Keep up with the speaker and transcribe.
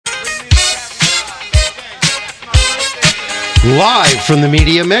Live from the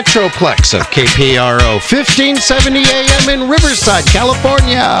Media Metroplex of KPRO 1570 AM in Riverside,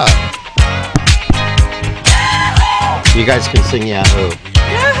 California. You guys can sing Yahoo.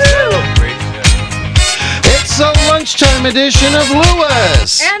 Yahoo! It's a lunchtime edition of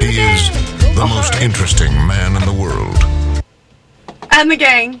Lewis. And He is the most interesting man in the world. And the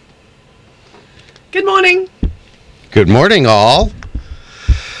gang. Good morning. Good morning, all.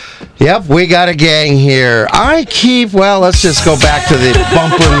 Yep, we got a gang here. Let's just go back to the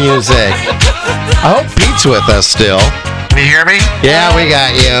bumper music. I hope Pete's with us still. Can you hear me? Yeah, we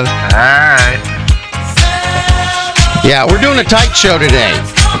got you. All right. Yeah, we're doing a tight show today.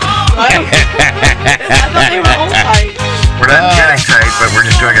 I thought they were all tight. We're not getting tight, but we're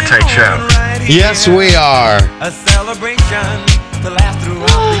just doing a tight show. Yes, we are. A celebration to last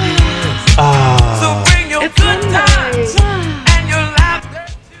throughout the years. So bring your It's good Monday. times and your laughter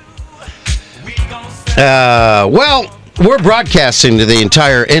too. We gon' We're broadcasting to the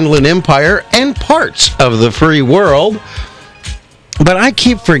entire Inland Empire and parts of the free world. But I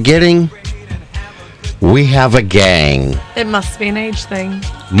keep forgetting we have a gang. It must be an age thing.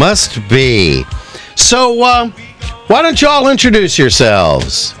 Must be. So, why don't you all introduce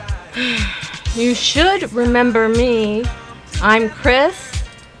yourselves? You should remember me. I'm Chris.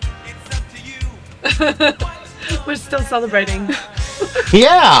 We're still celebrating.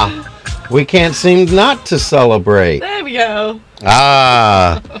 Yeah, we can't seem not to celebrate. There we go.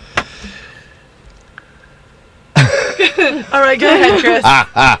 Ah. All right, go ahead, Chris.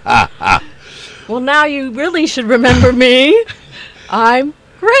 Well, now you really should remember me. I'm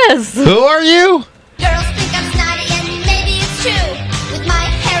Chris. Who are you? Girls think I'm snotty and maybe it's true. With my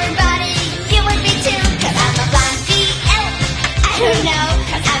hair and body, you would be too. Cause I'm a blonde BL. I don't know,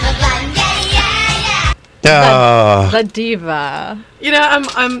 cause I'm a blonde, yeah. The diva. You know,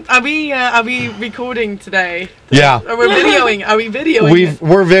 are we recording today? Yeah. Or we're videoing? Are we videoing?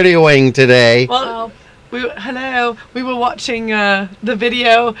 We're videoing today. Well, we were watching the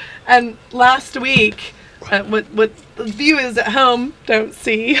video, and last week, what the viewers at home don't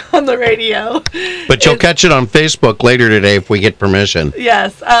see on the radio. But you'll catch it on Facebook later today if we get permission.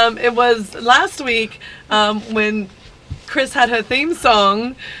 Yes, it was last week when Chris had her theme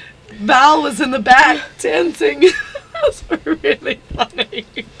song. Val was in the back dancing. It was really funny.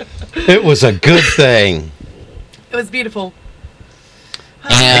 It was a good thing. It was beautiful.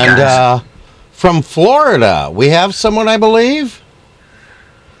 And from Florida, we have someone, I believe.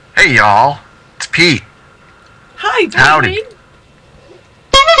 Hey, y'all. It's Pete. Hi, Howdy. Tony.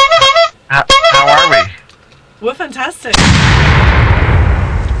 How are we? We're fantastic.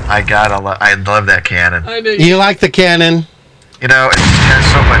 I love that cannon. I know You like the cannon? You know, it just has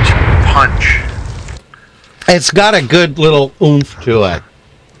so much punch. It's got a good little oomph to it.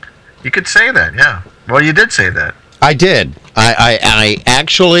 You could say that, yeah. Well, you did say that. I did. I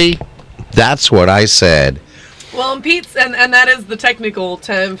actually, that's what I said. Well, and Pete's, and that is the technical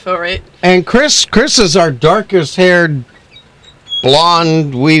term for it. And Chris is our darkest haired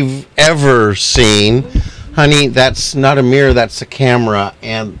blonde we've ever seen. Honey, that's not a mirror, that's a camera,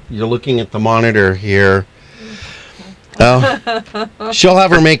 and you're looking at the monitor here. Oh, she'll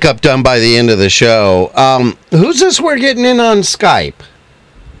have her makeup done by the end of the show. Who's this we're getting in on Skype?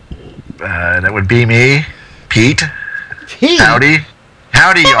 That would be me, Pete. Pete. Howdy,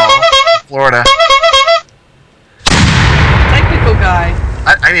 y'all. Florida. Technical guy.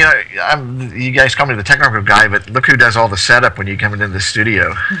 You guys call me the technical guy, but look who does all the setup when you come into the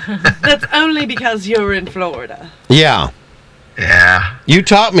studio. That's only because you're in Florida. Yeah. Yeah. You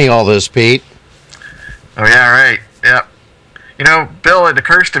taught me all this, Pete. Oh, yeah, right. Yep. You know, Bill, it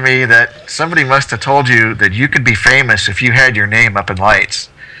occurs to me that somebody must have told you that you could be famous if you had your name up in lights.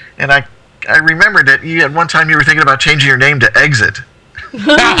 And I remembered that at one time you were thinking about changing your name to Exit. Nice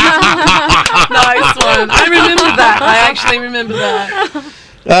one. I remember that. I actually remember that.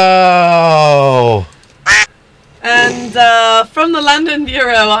 Oh. And from the London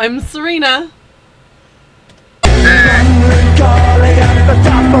Bureau, I'm Serena. calling at the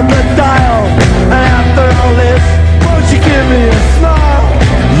top of the dial. And after all this, won't you give me a smile?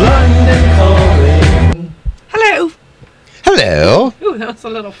 London calling. Hello. Hello. Ooh, that was a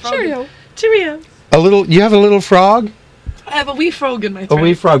little frog. Cheerio. Cheerio. You have a little frog? I have a wee frog in my A throat.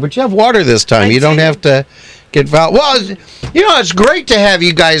 wee frog, but you have water this time. I You don't do. have to get Val. Well, you know, it's great to have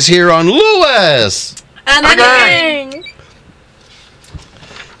you guys here on Lewis. And the gang.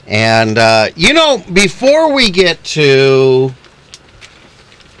 And, you know, before we get to...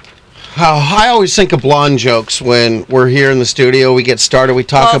 I always think of blonde jokes when we're here in the studio. We get started. We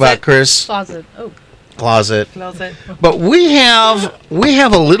talk Closet. about Chris. Closet. Oh. Closet. Closet. But we have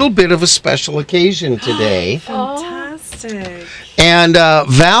a little bit of a special occasion today. Fantastic. Fantastic. And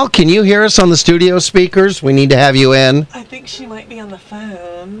Val, can you hear us on the studio speakers? We need to have you in. I think she might be on the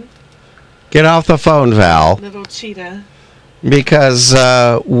phone. Get off the phone, Val, Little cheetah. because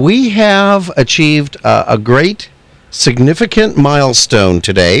we have achieved a great, significant milestone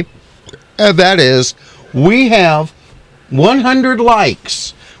today. And that is, we have 100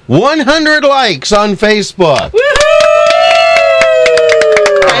 likes. 100 likes on Facebook.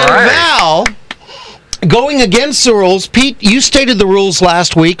 And Val, going against the rules, Pete, you stated the rules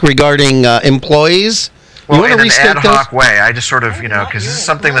last week regarding employees. Well, you in want to an restate ad those? hoc way. I just sort of, because this is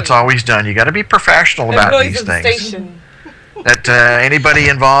something that's always done. You got to be professional about Employees these of the things. station. That anybody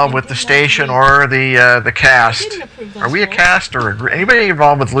involved with the station or the cast, are we a cast or anybody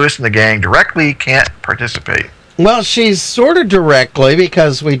involved with Lewis and the Gang directly can't participate? Well, she's sort of directly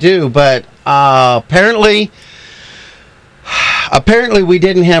because we do, but apparently we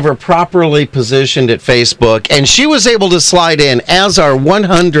didn't have her properly positioned at Facebook, and she was able to slide in as our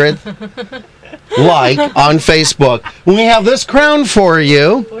 100th like on Facebook. We have this crown for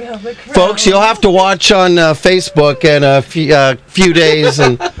you. We have the crown. Folks, you'll have to watch on Facebook in a few days,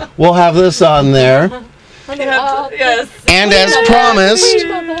 and we'll have this on there. Yes. And as promised,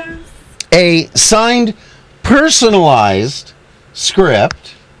 a signed, personalized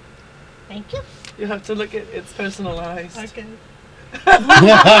script. Thank you. You have to look at it's personalized. Okay. It is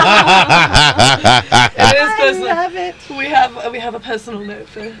I personal. love it. We have a personal note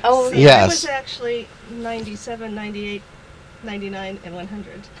for. Oh, Yes. I was actually 97, 98, 99, and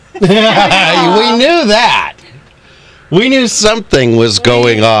 100. We knew that. We knew something was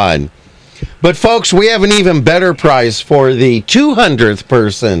going on. But folks, we have an even better prize for the 200th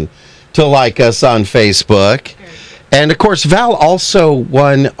person to like us on Facebook. And of course, Val also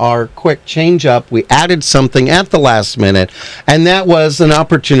won our quick change up. We added something at the last minute, and that was an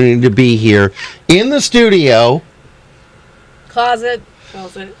opportunity to be here in the studio Closet.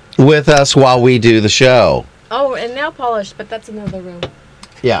 with us while we do the show. Oh, and nail polish, but that's another room.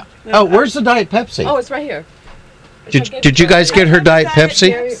 Yeah. Oh, where's the Diet Pepsi? Oh, it's right here. Did you guys get her Diet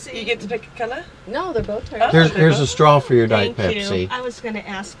Pepsi? You get to pick a color. No, they're both Oh. right. Here's a straw for your Diet Thank Pepsi. you. I was going to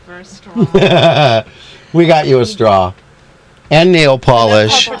ask for a straw. We got you a straw and nail That's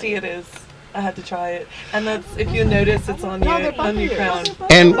polish. how pretty it is. I had to try it, and that's if you notice, it's on No, your they're both on your here. crown.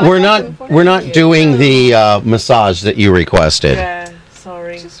 And we're not doing the massage that you requested. Yeah,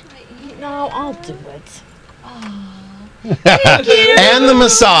 sorry. Just right here. No, I'll do it. And the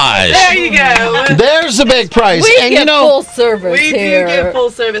massage. There you go. There's a big price. We And get you know, full service We here. do get full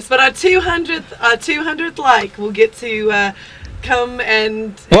service, but our 200th like, we'll get to come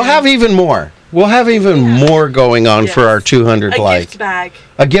and we'll have even more. We'll have even more going on for our 200 a like. gift bag.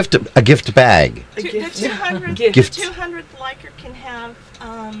 A gift bag. A The gift 200th, gift. Gift. 200th liker can have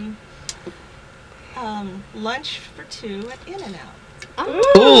lunch for two at In-N-Out.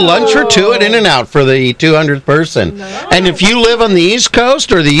 Ooh, lunch for two at In-N-Out for the 200th person. And if you live on the East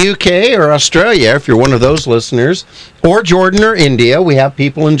Coast or the UK or Australia, if you're one of those listeners, or Jordan or India, we have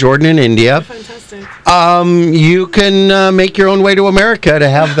people in Jordan and India, Fantastic. you can make your own way to America to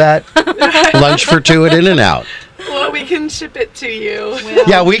have that lunch for two at In-N-Out. Well, we can ship it to you.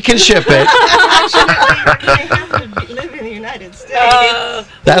 Yeah, we can ship it. They have to live in the United States.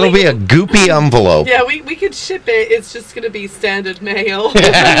 That'll be a goopy envelope. Yeah, we could ship it. It's just going to be standard mail.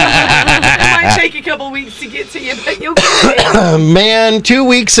 It might take a couple weeks to get to you, but you'll get it. Man, 2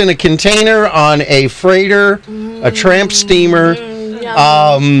 weeks in a container on a freighter, a tramp steamer.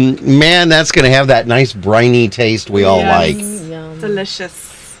 Man, that's going to have that nice briny taste we all Yes. like. Yum.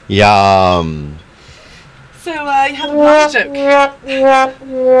 Delicious. Yum. So, you have a blind joke.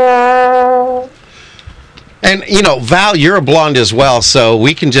 And, you know, Val, you're a blonde as well, so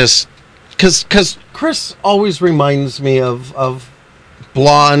we can just... Because Chris always reminds me of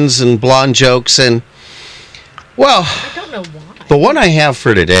blondes and blonde jokes. And, well, I don't know why. the one I have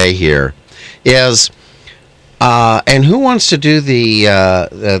for today here is... and who wants to do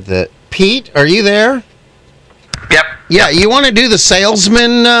the... Pete, are you there? Yep. Yeah, you want to do the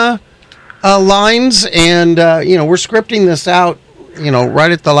salesman lines, and we're scripting this out,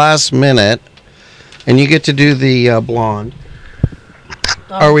 right at the last minute, and you get to do the blonde.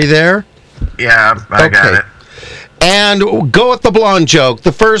 Are we there? Yeah, I got it. And go with the blonde joke.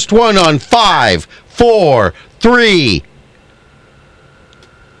 The first one on 5, 4, 3.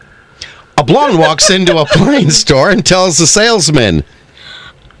 A blonde walks into a appliance store and tells the salesman.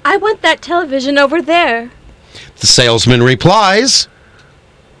 I want that television over there. The salesman replies.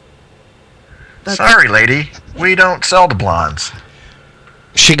 Sorry, lady. We don't sell to blondes.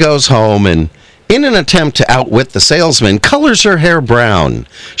 She goes home, and In an attempt to outwit the salesman, colors her hair brown.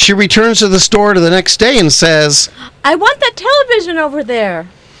 She returns to the store the next day and says, I want that television over there.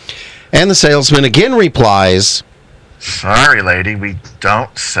 and the salesman again replies, Sorry, lady, we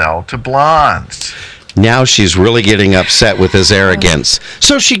don't sell to blondes. now she's really getting upset with his arrogance.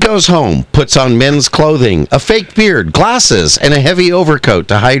 So she goes home, puts on men's clothing, a fake beard, glasses, and a heavy overcoat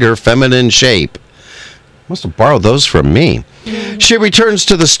to hide her feminine shape. Must have borrowed those from me. She returns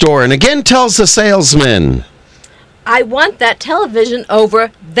to the store and again tells the salesman. I want that television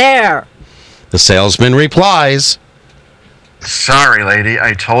over there. The salesman replies, Sorry, lady,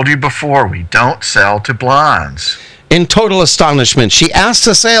 I told you before, we don't sell to blondes. in total astonishment, she asks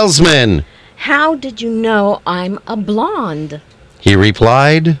the salesman. How did you know I'm a blonde? He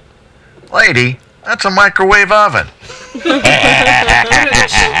replied, Lady, that's a microwave oven.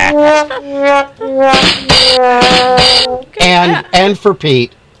 and for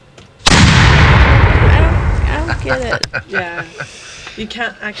Pete. I don't get it. Yeah. You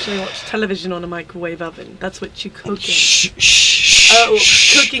can't actually watch television on a microwave oven. That's what you cook in. Shh. Oh,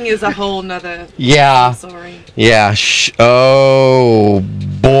 cooking is a whole nother. Yeah. Sorry. Yeah. Oh,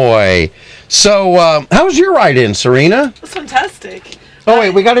 boy. So, how was your ride in, Serena? That's fantastic. Oh,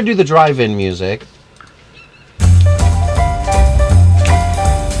 wait, we got to do the drive-in music.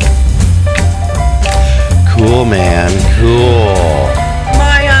 Cool, man. Cool.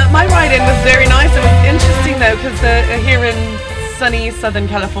 My ride-in was very nice. It was interesting, though, because here in sunny Southern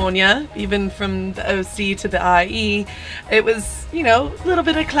California, even from the OC to the IE, it was, a little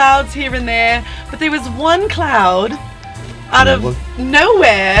bit of clouds here and there, but there was one cloud out of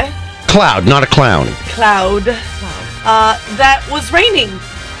nowhere. Cloud, not a clown. Cloud. That was raining.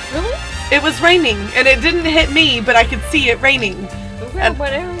 Really? It was raining, and it didn't hit me, but I could see it raining. Where,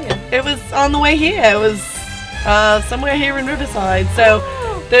 what area? It was on the way here. It was somewhere here in Riverside. So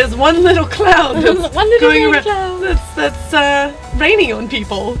there's one little cloud that's One little going rain around cloud. that's raining on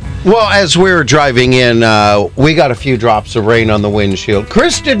people. Well, as we were driving in, we got a few drops of rain on the windshield.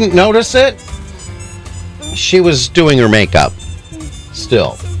 Chris didn't notice it. She was doing her makeup.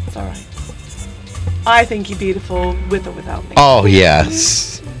 Still. It's all right. I think you're beautiful with or without me. Oh,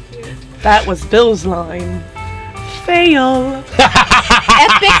 yes. That was Bill's line. Fail.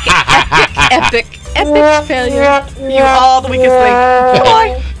 Epic failure. You are the weakest link.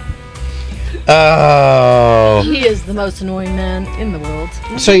 Goodbye. Oh. He is the most annoying man in the world.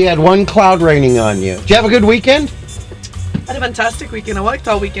 So you had one cloud raining on you. Did you have a good weekend? I had a fantastic weekend. I worked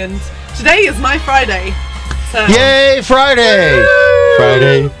all weekend. Today is my Friday. So Yay, Friday!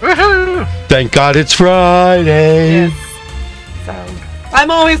 Friday. Woohoo! Thank God it's Friday. Yes. So I'm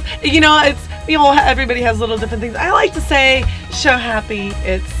always, it's everybody has little different things. I like to say, show happy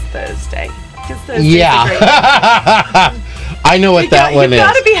it's Thursday. 'Cause Thursdays Yeah. are great. I know what that one you is.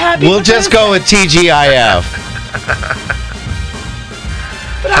 gotta be happy. We'll for just Thursday. go with TGIF.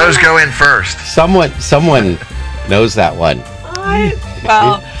 But Those go in first. Someone knows that one.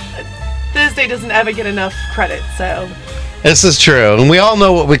 Well, Thursday doesn't ever get enough credit, so This is true. And we all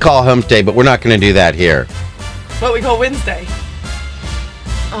know what we call hump day, but we're not going to do that here. what we call Wednesday.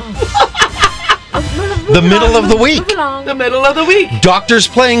 The middle of the week. Move along. The middle of the week. Doctors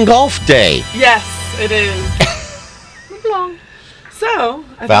playing golf day. Yes, it is. Move along. So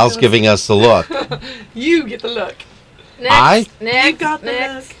I Val's think giving us the look. you get the look. Next. You Next. got the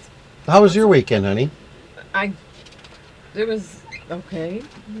next. look. How was your weekend, honey? It was okay.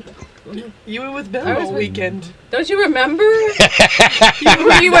 You were with Bill I was all with- weekend. Don't you remember?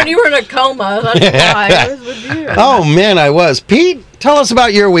 you were in a coma. That's why I was with you. Oh, man, I was. Pete, tell us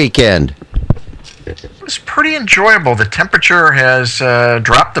about your weekend. It was pretty enjoyable. The temperature has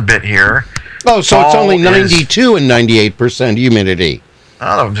dropped a bit here. Oh, so it's Fall only is- 92 and 98% humidity.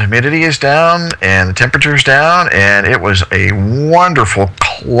 The humidity is down and the temperature's down, and it was a wonderful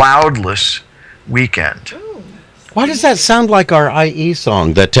cloudless weekend. Why does that sound like our IE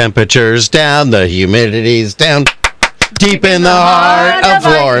song? The temperature's down, the humidity's down, deep in the heart of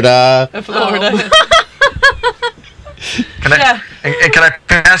Florida. Florida. Can I, Yeah. and can I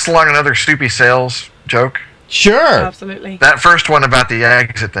pass along another Soupy Sales joke? Sure. Absolutely. That first one about the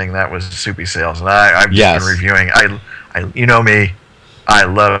exit thing, that was Soupy Sales, and I've just Yes. been reviewing. I, you know me, I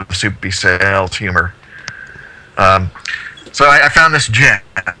love Soupy Sales humor. So I found this gem,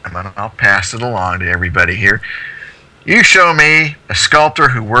 and I'll pass it along to everybody here. You show me a sculptor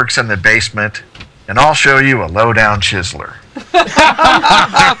who works in the basement, and I'll show you a low-down chiseler.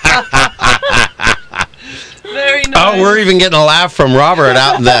 Very nice. Oh, we're even getting a laugh from Robert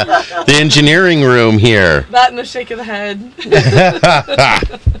out in the engineering room here. That and a shake of the head.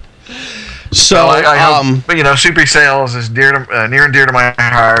 So, I hope, but Soupy Sales is near and dear to my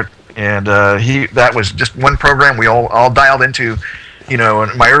heart. and that was just one program we all dialed into. You know,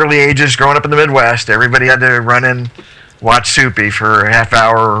 in my early ages, growing up in the Midwest, everybody had to run and watch Soupy for a half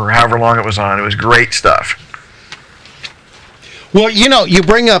hour or however long it was on. It was great stuff. Well, you know, you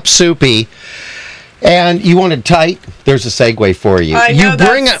bring up Soupy, and you wanted tight. There's a segue for you. I know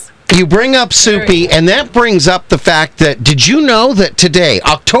You bring up Soupy, and that brings up the fact that, did you know that today,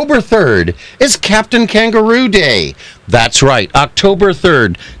 October 3rd, is Captain Kangaroo Day? That's right, October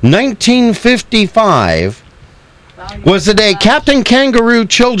 3rd, 1955 was the day Captain Kangaroo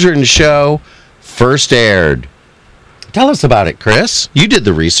Children's Show first aired. Tell us about it, Chris. You did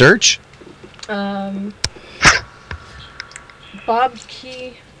the research. Bob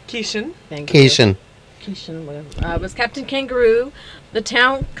Keishan. Keishan. Keishan, whatever. Was Captain Kangaroo, the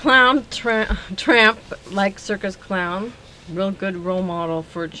town clown tramp, like circus clown. Real good role model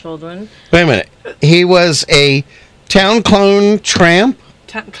for children. Wait a minute. He was a town clone tramp?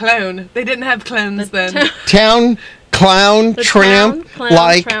 Clone. They didn't have clones then. Town clown The tramp, town clown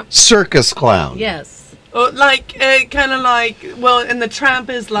like tramp. circus clown. Yes. Or like, kind of like, well, and the tramp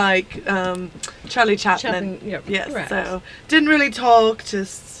is like Charlie Chaplin. Yep, Yes, correct. so didn't really talk,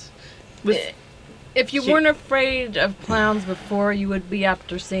 just was If you Cute. weren't afraid of clowns before, you would be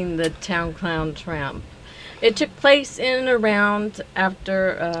after seeing the town clown tramp. It took place in and around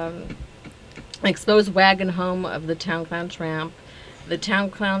after an exposed wagon home of the town clown tramp. The town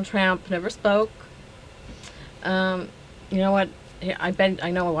clown tramp never spoke. You know what? I bet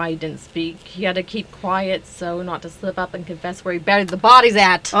I know why he didn't speak. He had to keep quiet so not to slip up and confess where he buried the bodies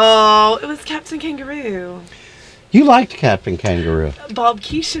at. Oh, it was Captain Kangaroo. You liked Captain Kangaroo. Bob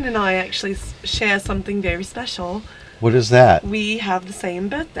Keishan and I actually share something very special. What is that? We have the same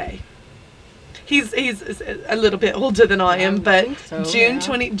birthday. He's a little bit older than I am, I but think so, June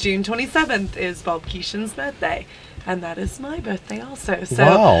yeah. June 27th is Bob Keishan's birthday, and that is my birthday also. So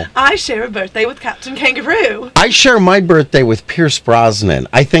Wow. I share a birthday with Captain Kangaroo. I share my birthday with Pierce Brosnan.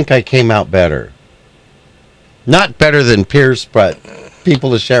 I think I came out better. Not better than Pierce, but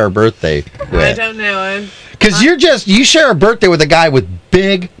people to share a birthday I with. don't know. Because you share a birthday with a guy with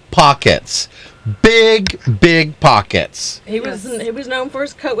big pockets. Big pockets. He was known for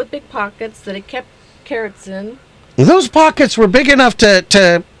his coat with big pockets that he kept carrots in. Those pockets were big enough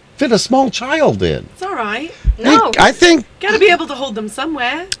to fit a small child in. It's all right. No, I think Got to be able to hold them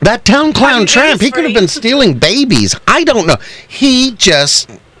somewhere. that town clown Happy tramp, days he could have free. been stealing babies. I don't know. He just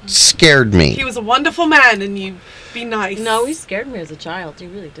scared me. He was a wonderful man, and you be nice. no, he scared me as a child. He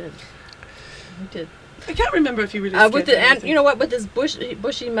really did. He did. I can't remember if he really. With scared the, me or and you know what? With his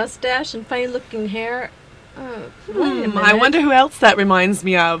bushy mustache and funny-looking hair. Wait a I minute. wonder who else that reminds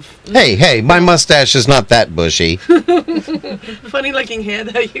me of. Hey, my mustache is not that bushy. Funny looking hair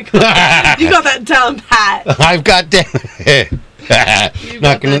though. You got that down pat. I've got You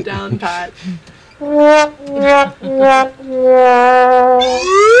not got that down pat.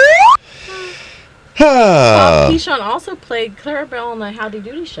 Bob Keishan also played Clarabelle on the Howdy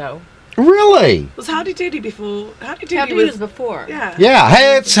Doody show. Really? Was Howdy Doody before? Howdy Doody Howdy was Doody was before. Yeah. Yeah,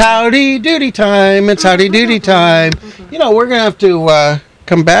 hey, it's howdy doody time. It's howdy doody time. You know, we're gonna have to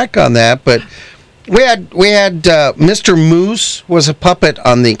come back on that, but we had Mr. Moose was a puppet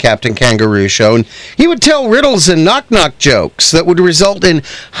on the Captain Kangaroo show, and he would tell riddles and knock jokes that would result in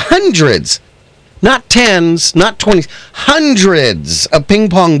hundreds, not tens, not 20s, hundreds of ping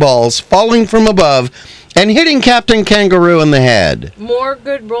pong balls falling from above and hitting Captain Kangaroo in the head. More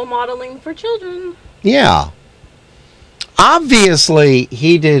good role modeling for children. Yeah. Obviously,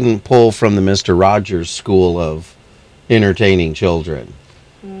 he didn't pull from the Mr. Rogers school of entertaining children.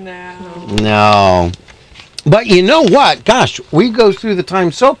 No. No. But you know what? Gosh, we go through the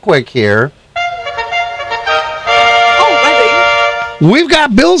time so quick here. Oh, We've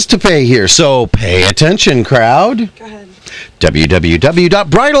got bills to pay here, so pay attention, crowd. wedding. Go ahead.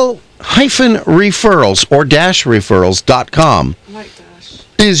 www.bridal-referrals or -referrals.com Right, Dash.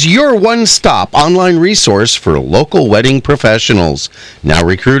 is your one-stop online resource for local wedding professionals. Now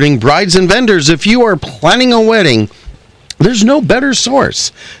recruiting brides and vendors. If you are planning a wedding, there's no better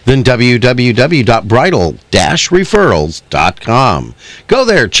source than www.bridal-referrals.com. Go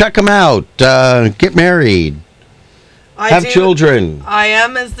there, check them out, get married, have children. I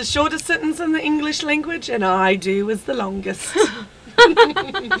am as the shortest sentence in the English language, and I do is the longest. We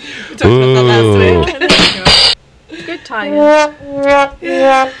talked about that last week. Good tie-in.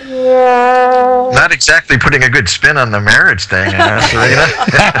 Not exactly putting a good spin on the marriage thing. Serena.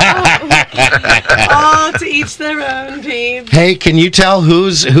 Oh, to each their own, Pete. Hey, can you tell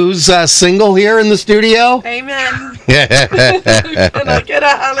who's single here in the studio? Amen. Can I get a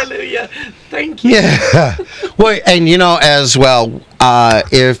hallelujah? Thank you. Yeah. Well, and as well,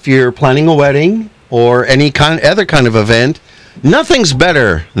 if you're planning a wedding or any other kind of event, nothing's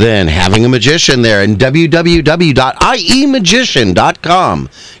better than having a magician there. And www.iemagician.com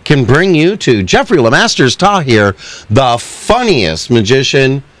can bring you to Jeffrey Lemasters Tahir, the funniest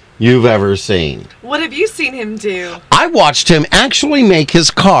magician you've ever seen. What have you seen him do? I watched him actually make his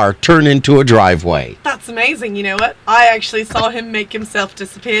car turn into a driveway. That's amazing. You know what? I actually saw him make himself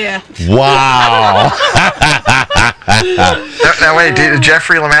disappear. Wow. That way, did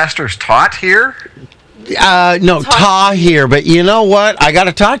Jeffrey Lemasters taught here? No, Tahir, but you know what? I got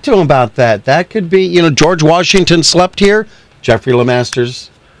to talk to him about that. That could be, George Washington slept here. Jeffrey Lemasters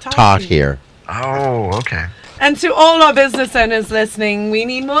taught here. Oh, okay. And to all our business owners listening, we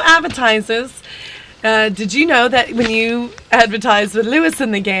need more advertisers. Did you know that when you advertise with Lewis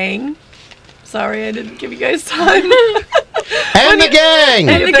and the Gang, sorry, I didn't give you guys time. And the gang!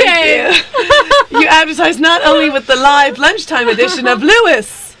 And the gang! You advertise not only with the live lunchtime edition of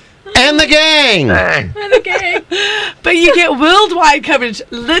Lewis And the gang! Dang. And the gang. but you get worldwide coverage,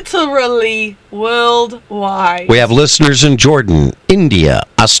 literally worldwide. We have listeners in Jordan, India,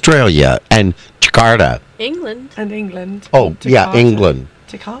 Australia, and Jakarta. England. And England. Oh, yeah, Jakarta. England.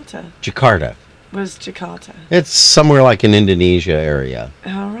 Jakarta. Was Jakarta. It's somewhere like in Indonesia area.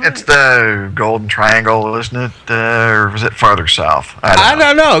 All right. It's the Golden Triangle, isn't it? Or was it farther south? I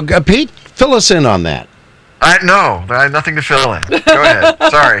don't know. Pete, fill us in on that. No, I have nothing to fill in. Go ahead.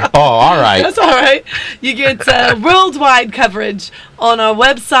 Sorry. Oh, all right. That's all right. You get worldwide coverage on our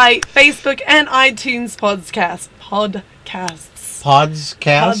website, Facebook, and iTunes podcasts.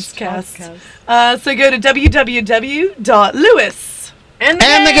 Podscast? So go to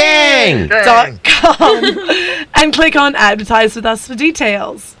www.lewis.com and click on Advertise with Us for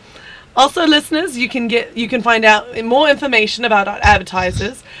details. Also, listeners, you can find out more information about our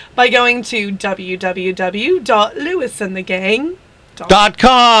advertisers by going to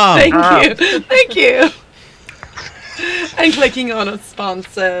www.lewisandthegang.com. Thank you. And clicking on our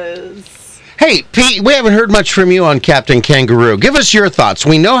sponsors. Hey, Pete, we haven't heard much from you on Captain Kangaroo. Give us your thoughts.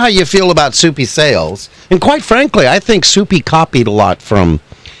 We know how you feel about Soupy sales. And quite frankly, I think Soupy copied a lot from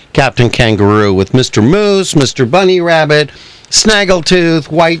Captain Kangaroo with Mr. Moose, Mr. Bunny Rabbit, Snaggletooth,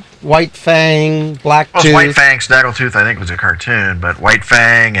 White Fang, Blacktooth. Well, White Fang, Snaggletooth, I think was a cartoon, but White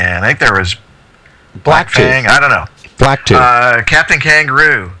Fang, and I think there was Black Fang, I don't know. Blacktooth. Captain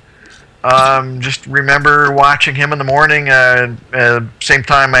Kangaroo. Just remember watching him in the morning, same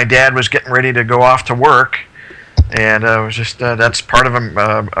time my dad was getting ready to go off to work, and it was just, that's part of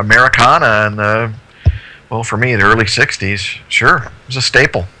Americana, and well, for me, the early 60s, sure, it was a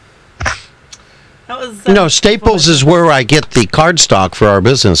staple. That was, Staples is where I get the cardstock for our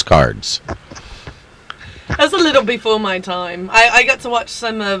business cards. That was a little before my time. I got to watch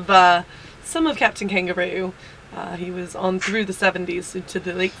some of Captain Kangaroo. He was on through the 70s into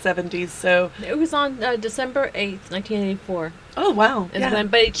the late 70s. So It was on December 8th, 1984. oh wow, Is yeah. when,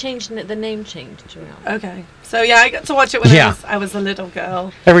 but it changed. The name changed around. Okay, so yeah, I got to watch it when Yeah. I was a little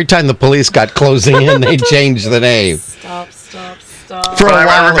girl. Every time the police got closing in, they changed the name. Stop. For a Well, I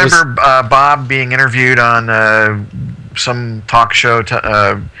while, it was- remember Bob being interviewed on some talk show,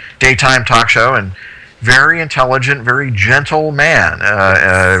 daytime talk show, and very intelligent, very gentle man,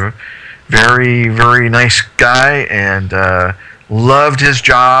 very, very nice guy, and loved his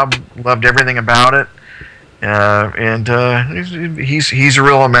job, loved everything about it, and he's a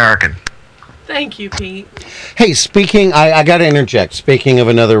real American. Thank you, Pete. Hey, I got to interject. Speaking of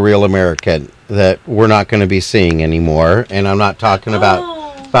another real American that we're not going to be seeing anymore, and I'm not talking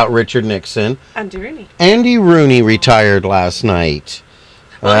about Richard Nixon. Andy Rooney. Andy Rooney retired last night.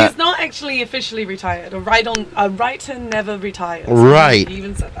 Well, he's not actually officially retired. A writer never retires. Right. He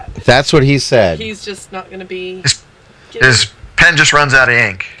even said that. That's what he said. He's just not going to be. His pen just runs out of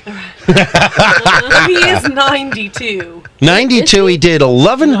ink. He is 92. 92, he did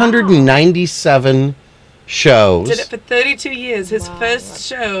 1,197 shows. Did it for 32 years. His first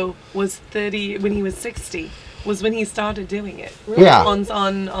show was when he was 60. Was when he started doing it. Yeah. On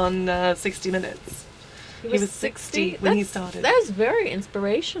 60 Minutes. He was 60 when he started. That's very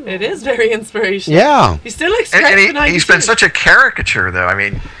inspirational. It is very inspirational. Yeah. He still looks And, great and for 92. he's been such a caricature, though. I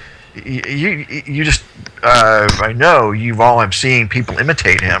mean, you just, I know you've all have seen people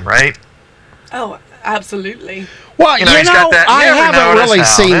imitate him, right? Oh, absolutely. Well, You know, he's got that- I you ever haven't notice really how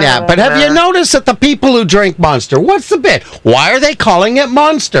seen that, but have you noticed that the people who drink Monster, what's the bit? Why are they calling it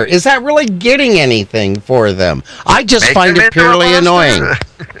Monster? Is that really getting anything for them? I just Make find them it into a purely monster. annoying.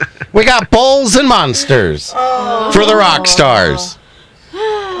 We got Bulls and Monsters for the rock stars.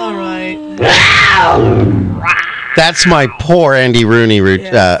 All right. That's my poor Andy Rooney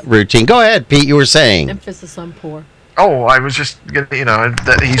routine. Go ahead, Pete. You were saying. Emphasis on poor. Oh, I was just,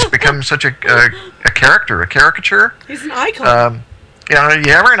 that he's become such a character, a caricature. He's an icon. You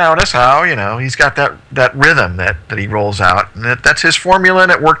ever notice how, he's got that rhythm that he rolls out, and that's his formula,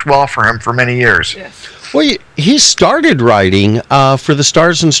 and it worked well for him for many years. Yes. Well, he started writing for the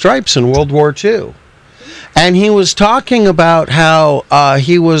Stars and Stripes in World War II. And he was talking about how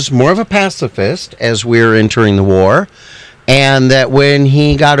he was more of a pacifist as we were entering the war, and that when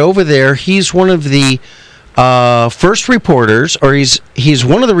he got over there, he's one of the first reporters, or he's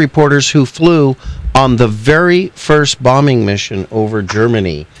one of the reporters who flew on the very first bombing mission over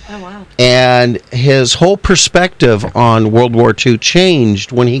Germany. Oh, wow. And his whole perspective on World War II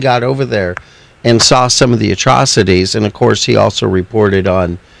changed when he got over there and saw some of the atrocities. And, of course, he also reported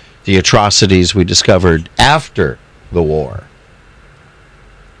on the atrocities we discovered after the war.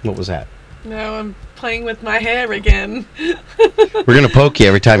 What was that? No, I'm playing with my hair again. We're going to poke you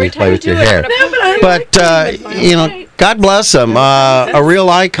every time you play with your hair. But, God bless him. A real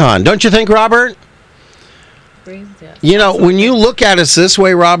icon. Don't you think, Robert? When you look at us this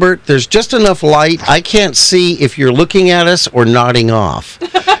way, Robert, there's just enough light. I can't see if you're looking at us or nodding off.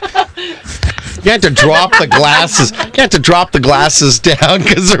 You have to drop the glasses. You have to drop the glasses down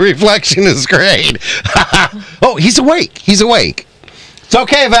because the reflection is great. Oh, he's awake. He's awake. It's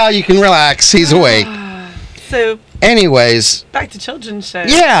okay, Val. You can relax. He's awake. So, anyways, back to children's show.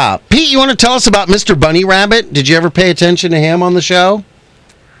 Yeah, Pete, you want to tell us about Mr. Bunny Rabbit? Did you ever pay attention to him on the show?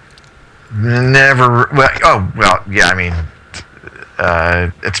 Never. Well, yeah. I mean,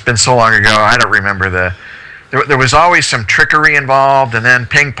 it's been so long ago. I don't remember There was always some trickery involved, and then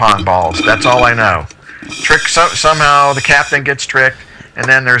ping pong balls. That's all I know. Somehow the captain gets tricked, and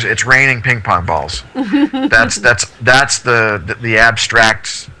then it's raining ping pong balls. That's the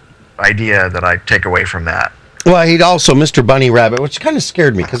abstract idea that I take away from that. Well, he'd also Mr. Bunny Rabbit, which kind of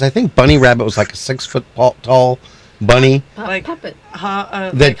scared me because I think Bunny Rabbit was like a 6 foot tall bunny. Like puppet.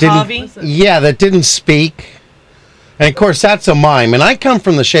 That Harvey? That didn't speak. And of course, that's a mime. And I come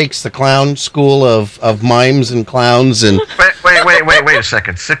from the Shakes the Clown school of mimes and clowns. And wait a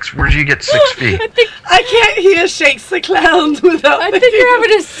second. Where'd you get 6 feet? I can't hear Shakes the Clown without. I think you're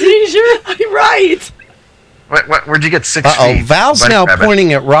having a seizure. I'm right. Where'd you get 6 feet? Uh-oh, Val's now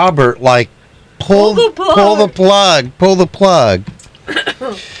pointing at Robert like, pull the plug.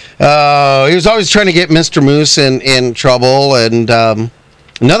 He was always trying to get Mr. Moose in trouble, and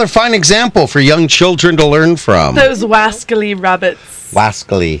another fine example for young children to learn from. Those wascally rabbits.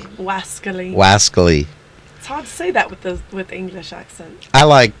 Wascally. It's hard to say that with English accent. I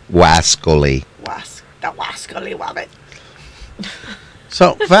like wascally. The wascally rabbit.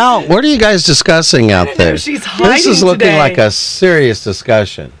 So, Val, what are you guys discussing out there? She's hiding This is looking today. like a serious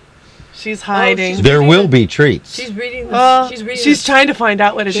discussion. She's hiding. There will be treats. She's reading this. She's trying to find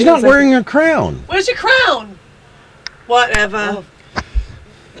out what it is. She's not wearing her crown. Where's your crown? Whatever.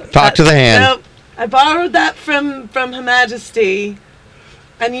 Talk to the hand. Nope. I borrowed that from Her Majesty,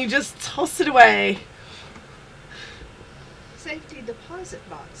 and you just toss it away. Safety deposit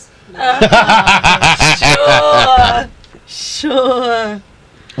box. Sure.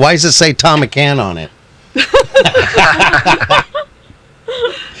 Why does it say Tom McCann on it?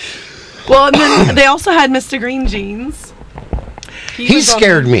 Well, and then they also had Mr. Green Jeans. He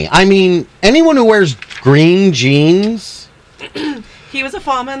scared me. I mean, anyone who wears green jeans. He was a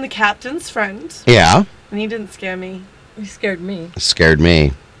farmer and the captain's friend. Yeah. And he didn't scare me. He scared me. Scared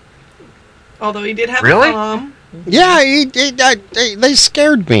me. Although he did have Really? a farm. Yeah, they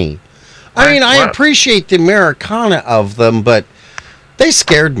scared me. I mean, I appreciate the Americana of them, but they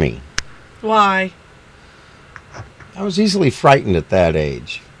scared me. Why? I was easily frightened at that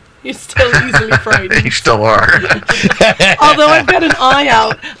age. You're still easily frightened. You still are. Although I've got an eye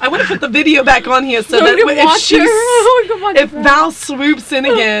out. I want to put the video back on here so that if Val swoops in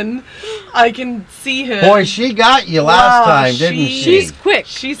again, I can see her. Boy, she got you last time, didn't she? She's quick.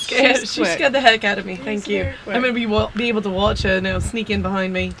 She scared the heck out of me. Thank you. I'm going to be able to watch her now, sneak in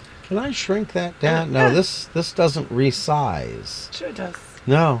behind me. Can I shrink that down? No, this doesn't resize. Sure it does.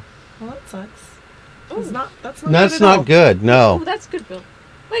 No. Well, that sucks. That's not That's good at not all. good, no. Oh, that's good, Bill.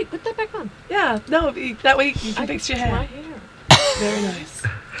 Wait, put that back on. Yeah, no, that way you can fix your hair. My hair. Very nice.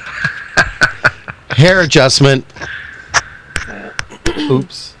 Hair adjustment.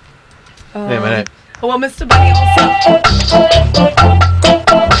 Oops. Wait a minute. Oh, well, Mr. Bunny also.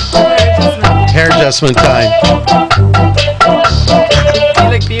 Hair adjustment time. You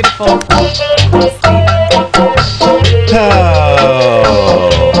look beautiful. Oh.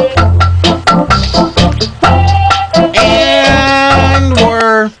 And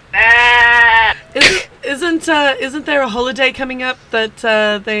we're... Isn't isn't there a holiday coming up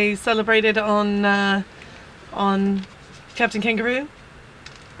that they celebrated on Captain Kangaroo?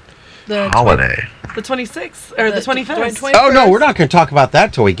 Holiday. The 26th or the 21st. Oh no, we're not going to talk about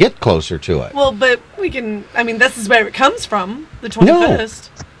that till we get closer to it. Well, but we can. I mean, this is where it comes from. The 21st.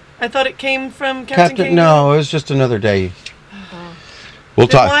 I thought it came from Captain Kangaroo. No, it was just another day. We'll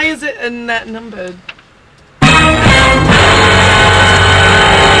Then talk. why is it in that number?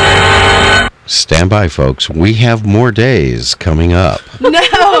 Stand by, folks. We have more days coming up.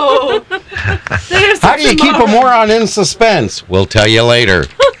 No. How do you keep a moron in suspense? We'll tell you later.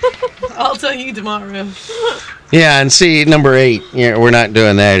 I'll tell you tomorrow. Yeah, and see, number 8. Yeah, we're not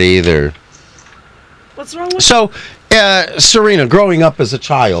doing that either. What's wrong with? So, Serena, growing up as a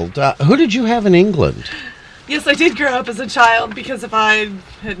child, who did you have in England? Yes, I did grow up as a child because if I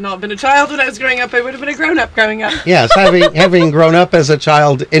had not been a child when I was growing up, I would have been a grown-up growing up. Yes, having grown up as a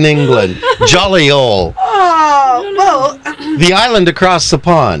child in England, jolly ol', Oh, well, the island across the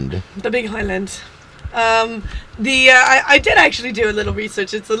pond. the Big Highland. I did actually do a little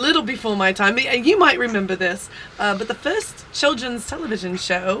research. It's a little before my time. You might remember this, but the first children's television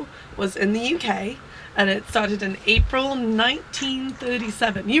show was in the UK. And it started in April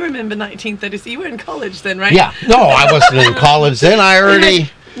 1937. You remember 1937? You were in college then, right? Yeah. No, I wasn't in college then. I already...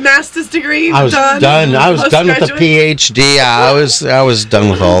 Master's degree I was done. I was done with the PhD. I was done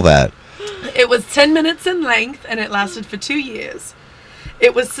with all that. It was 10 minutes in length, and it lasted for 2 years.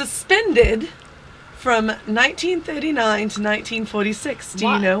 It was suspended from 1939 to 1946. Do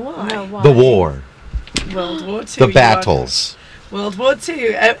you know why? No, why? The war. World War II. The battles. World War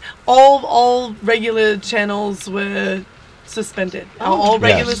II. All regular channels were suspended. All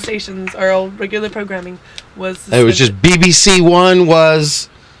regular Yes. stations or all regular programming was suspended. It was just BBC One was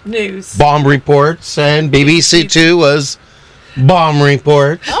news. bomb reports, and BBC Two was bomb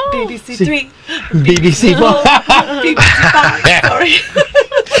reports. BBC Three. BBC One. BBC Five. Sorry.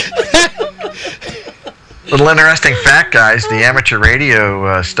 Little interesting fact, guys. The amateur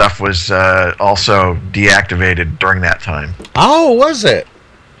radio stuff was also deactivated during that time. Oh, was it?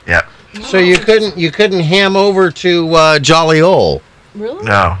 Yep. So you couldn't ham over to Jolly Ol'. Really?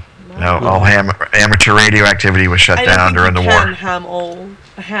 No. All amateur radio activity was shut I don't down think during the you war. can ham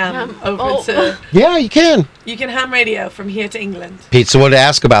over oh. to. Yeah, you can. You can ham radio from here to England. Pizza would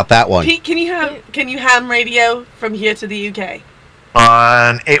ask about that one. Pete, can you ham radio from here to the UK?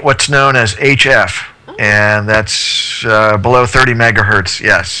 On what's known as HF, and that's below 30 megahertz.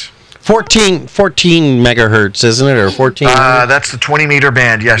 Yes. 14 megahertz, isn't it, or 14? That's the 20 meter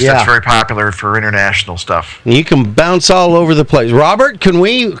band. Yes, Yeah. that's very popular for international stuff. You can bounce all over the place. Robert, can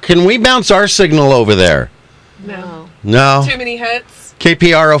we bounce our signal over there? No. No. Too many hits.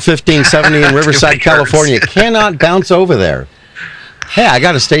 KPRO 1570 in Too Riverside, many California hertz. cannot bounce over there. Hey, I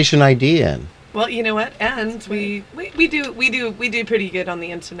got a station ID in. Well, you know what? And we do pretty good on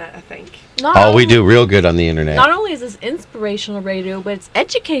the internet, I think. Oh, we do real good on the internet. Not only is this inspirational radio, but it's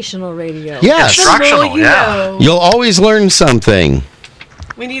educational radio. Yes. The more Instructional, you yeah. know. You'll always learn something.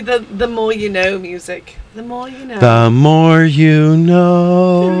 We need the more you know music. The more you know. The more you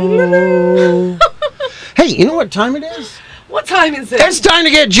know. Hey, you know what time it is? What time is it? It's time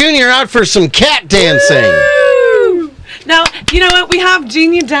to get Junior out for some cat dancing. Woo! Now, you know what? We have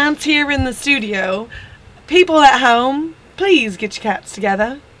Junior Dance here in the studio. People at home, please get your cats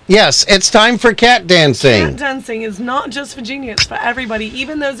together. Yes, it's time for cat Cat dancing. dancing is not just for Junior, it's for everybody,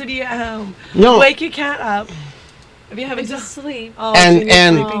 even those of you at home. No. Wake your cat up. If you haven't He's done asleep. Oh, And Junior's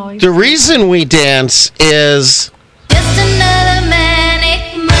sleeping. Oh, the reason we dance is Just another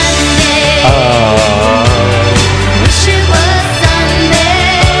manic Monday. Wish it was Sunday.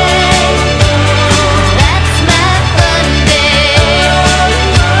 That's my fun day.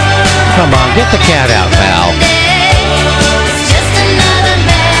 come on, get the cat out, pal. It's just another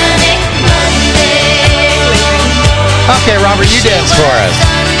manic Monday. Okay, Robert, you dance for us.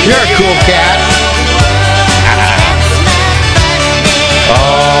 You're a cool cat.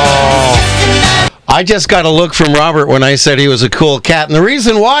 Oh. I just got a look from Robert when I said he was a cool cat, and the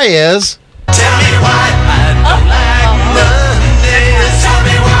reason why is Tell me why I don't like Mondays. Tell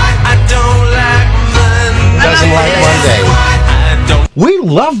me why I don't like Mondays. doesn't like Monday. Why I don't. We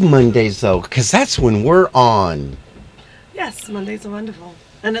love Mondays though, because that's when we're on. Yes, Mondays are wonderful.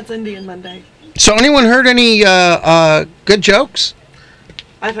 And it's Indian Monday. So, anyone heard any good jokes?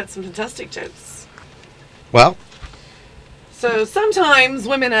 I've had some fantastic jokes. Well, So sometimes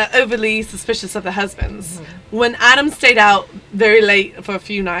women are overly suspicious of their husbands. When Adam stayed out very late for a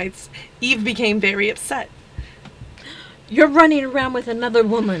few nights, Eve became very upset. You're running around with another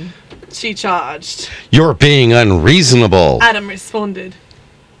woman. She charged. you're being unreasonable. Adam responded,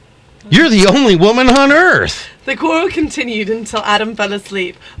 You're the only woman on Earth. The quarrel continued until Adam fell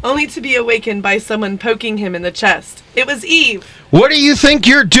asleep, only to be awakened by someone poking him in the chest. It was Eve. What do you think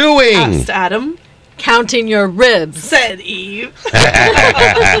you're doing? Asked Adam. Counting your ribs. Said Eve.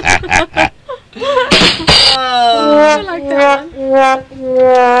 I like that one.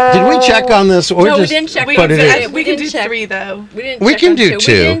 Did we check on this or No, we just didn't check. We put can, it in? we can do check. 3 though. We didn't. We check can on do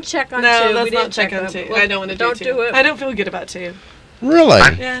 2. We didn't check on 2. No, we let's didn't not check on 2. Well, I don't want to do don't 2. do it. I don't feel good about 2.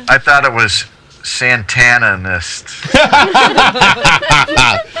 Really? Yeah. I thought it was Santana-nist.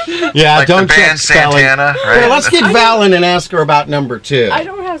 Yeah, Like don't the check band spelling. Santana, right? Here, let's get Valen and ask her about number 2. I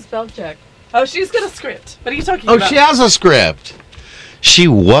don't have spell check. Oh, she's got a script. What are you talking Oh, about? she has a script. She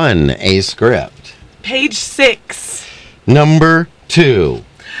won a script. Page 6. Number 2.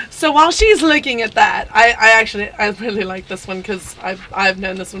 So while she's looking at that, I really like this one because I've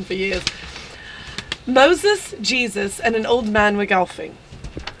known this one for years. Moses, Jesus, and an old man were golfing.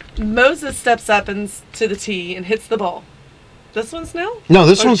 Moses steps up to the tee and hits the ball. This one's no? No,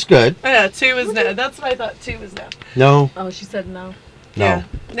 this one's good. Oh, yeah, 2 is no. That's what I thought. 2 is no. No, Oh, she said no. no. Yeah,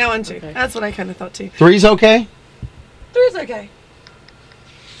 no and 2. Okay. That's what I kind of thought too. 3's okay? 3 is okay.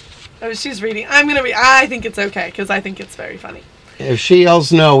 Oh, she's reading. I'm gonna read. I think it's okay because I think it's very funny. If she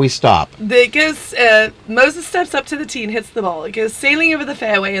yells no, we stop. It goes. Moses steps up to the tee and hits the ball. It goes sailing over the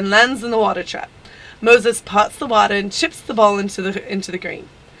fairway and lands in the water trap. Moses pots the water and chips the ball into the green.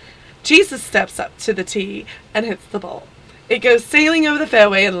 Jesus steps up to the tee and hits the ball. It goes sailing over the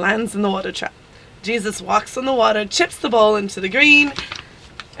fairway and lands in the water trap. Jesus walks on the water, chips the ball into the green,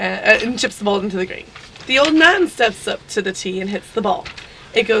 and chips the ball into the green. The old man steps up to the tee and hits the ball.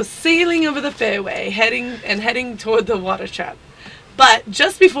 It goes sailing over the fairway, heading toward the water trap. But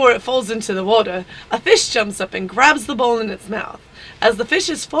just before it falls into the water, a fish jumps up and grabs the ball in its mouth. As the fish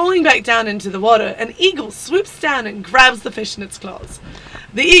is falling back down into the water, an eagle swoops down and grabs the fish in its claws.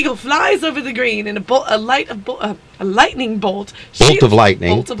 The eagle flies over the green and a lightning bolt. Bolt of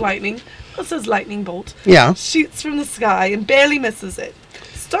lightning. Bolt of lightning. It says lightning bolt. Yeah. Shoots from the sky and barely misses it.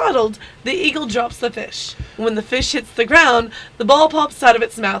 Startled, the eagle drops the fish. When the fish hits the ground, the ball pops out of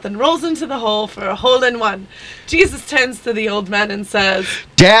its mouth and rolls into the hole for a hole-in-one. Jesus turns to the old man and says,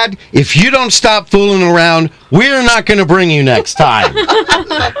 Dad, if you don't stop fooling around, we're not going to bring you next time.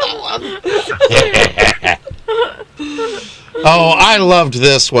 Oh, I loved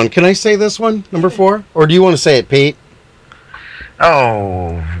this one. Can I say this one, number 4? Or do you want to say it, Pete?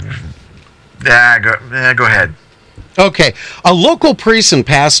 Oh, yeah, go ahead. Okay. A local priest and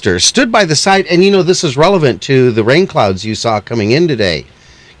pastor stood by the side, and this is relevant to the rain clouds you saw coming in today,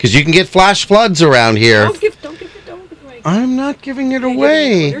 because you can get flash floods around here. Don't give it away. I'm not giving it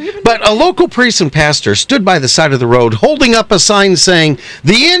away. But a local priest and pastor stood by the side of the road, holding up a sign saying,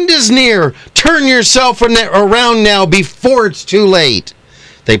 "The end is near. Turn yourself around now before it's too late."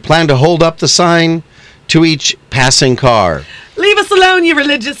 They plan to hold up the sign to each passing car. "Leave us alone, you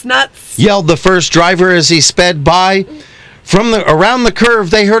religious nuts!" Yelled the first driver as he sped by. From around the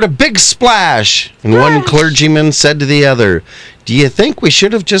curve, they heard a big splash, and one clergyman said to the other, "Do you think we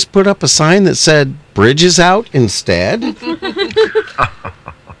should have just put up a sign that said bridge is out instead?"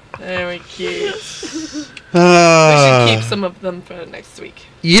 Very cute. We should keep some of them for next week.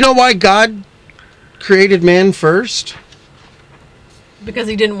 You know why God created man first? Because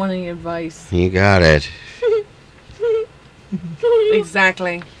he didn't want any advice. You got it.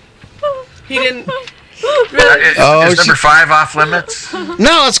 Exactly. He didn't. Is number 5 off limits?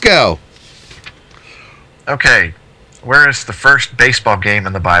 No, let's go. Okay. Where is the first baseball game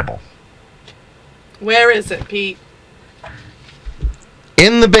in the Bible? Where is it, Pete?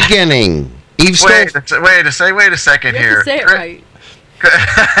 In the beginning, Eve stole... Wait a second You here. have to say it right.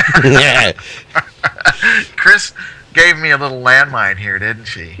 Yeah. Chris gave me a little landmine here, didn't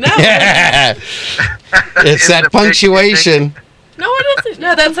she? No. It's that punctuation. No, it isn't.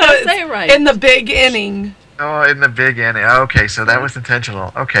 No, that's You how gotta it's say it right. in the big inning. Oh, in the big inning. Okay, so that was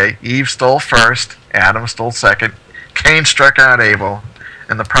intentional. Okay, Eve stole first, Adam stole second, Cain struck out Abel,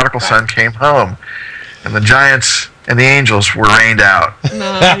 and the prodigal son came home. And the giants and the angels were rained out.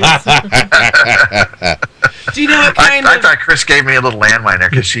 Nice. Do you know what kind I of... thought Chris gave me a little landmine there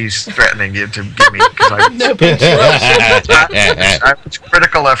because she's threatening to give me... Cause No I was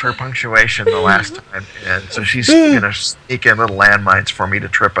critical of her punctuation the last time, and so she's going to sneak in little landmines for me to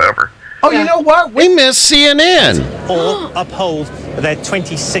trip over. Oh, you know what? We missed CNN. Or uphold their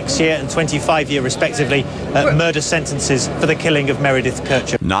 26-year and 25-year, respectively, murder sentences for the killing of Meredith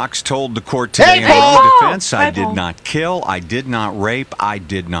Kercher. Knox told the court today in Paul! her defense, Hi, I did Paul. not kill, I did not rape, I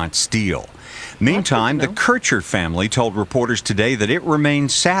did not steal. Meantime, the Kercher family told reporters today that it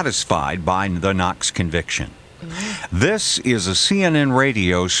remains satisfied by the Knox conviction. This is a CNN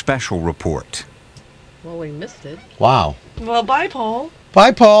radio special report. Well, we missed it. Wow. Well, bye, Paul.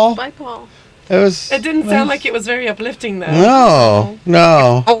 Bye, Paul. Bye, Paul. It didn't sound like it was very uplifting, though.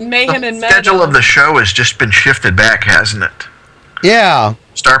 No. Mayhem and The schedule murder. of the show has just been shifted back, hasn't it? Yeah.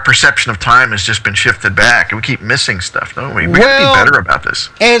 Just our perception of time has just been shifted back, and we keep missing stuff, don't we? We Well- gotta be better about this.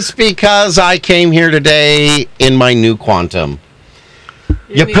 It's because I came here today in my new Quantum.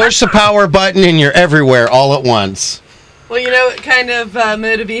 You push the power button and you're everywhere all at once. Well, you know what kind of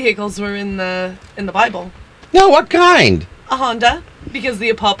motor vehicles were in the Bible? No, what kind? A Honda, because the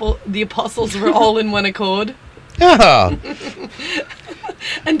apostles were all in one accord. Yeah.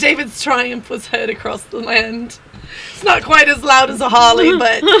 And David's triumph was heard across the land. It's not quite as loud as a Harley,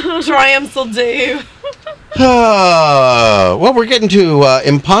 but triumphs will do. Well, we're getting to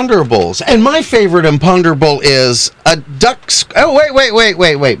imponderables. And my favorite imponderable is a duck... Oh,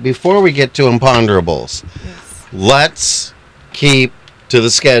 wait. Before we get to imponderables, let's keep to the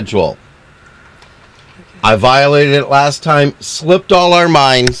schedule. I violated it last time, slipped all our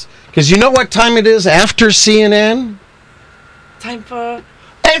minds. Because you know what time it is after CNN?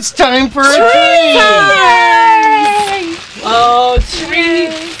 It's time for a treat! Oh, treat!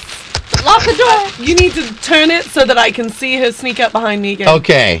 Lock the door! You need to turn it so that I can see her sneak up behind me again.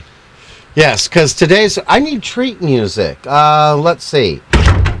 Okay. Yes, because today's... I need treat music. Let's see.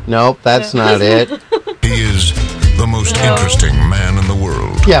 Nope, that's not it. He is the most interesting man in the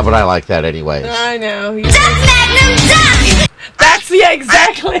world. Yeah, but I like that anyways. I know. That's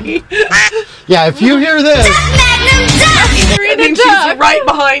exactly. Yeah, if you hear this... I mean, she's right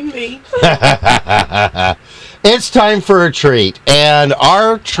behind me. It's time for a treat, and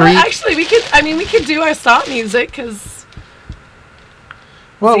our treat... Actually, we could do our start music, because...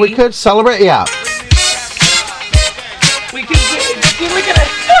 Well, we could celebrate, yeah. We could do look at her.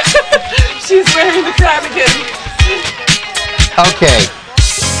 She's wearing the cardigan. Okay.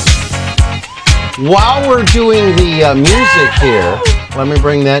 While we're doing the music here, let me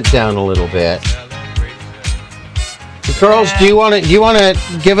bring that down a little bit. Girls, do you want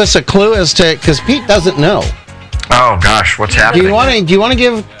to give us a clue as to, because Pete doesn't know. Oh gosh, what's happening? Do you want to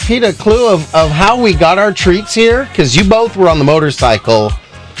give Pete a clue of how we got our treats here? Because you both were on the motorcycle,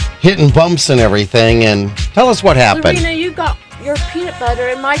 hitting bumps and everything, and tell us what happened. Serena, you got your peanut butter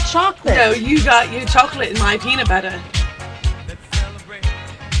and my chocolate. No, you got your chocolate and my peanut butter.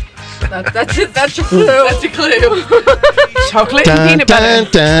 That's it. That's your clue. That's your clue. Chocolate and peanut butter.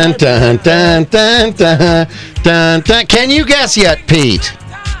 Dun, dun, dun, dun, dun, dun, dun. Can you guess yet, Pete?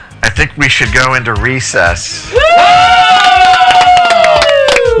 I think we should go into recess.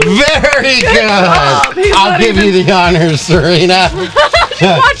 Very good. He's I'll not give you the honors, Serena. She's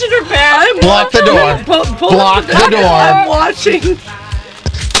watching her back. Block the door. Block the door. I'm watching.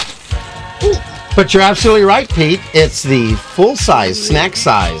 But you're absolutely right, Pete. It's the full-size, snack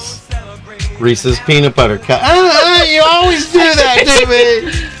size Reese's peanut butter cup. You always do that to me.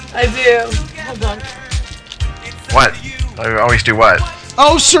 I do. Hold on. What? I always do what?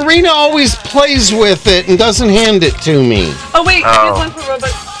 Oh, Serena always plays with it and doesn't hand it to me. Oh, wait. Here's one for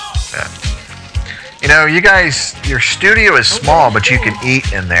Robert. You know, you guys, your studio is small, but you can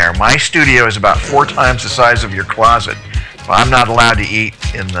eat in there. My studio is about 4 times the size of your closet. Well, I'm not allowed to eat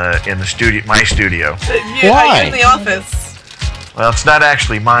in the studio, my studio. Why? You're in the office. Well, it's not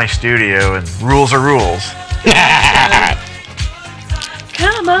actually my studio, and rules are rules.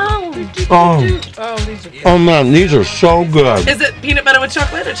 Come on. Oh man, these are so good. Is it peanut butter with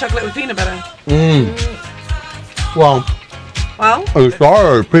chocolate or chocolate with peanut butter? Well, Well, it's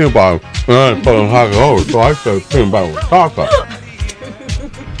already peanut butter. So I said peanut butter with chocolate.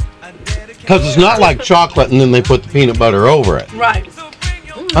 Because it's not like chocolate and then they put the peanut butter over it. right.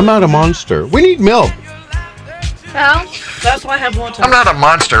 I'm not a monster. We need milk. Well, That's why I have water. I'm not a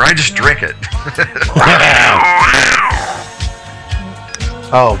monster, I just drink it.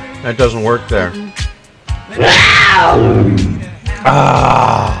 Oh, that doesn't work there.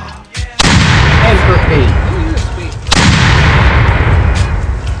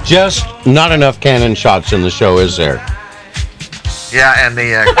 Just not enough cannon shots in the show, is there? Yeah, and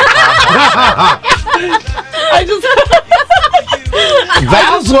the I just.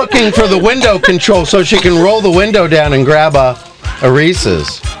 Val's looking for the window control so she can roll the window down and grab a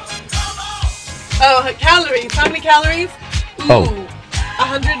Reese's. Oh, calories. How many calories? Ooh, Oh.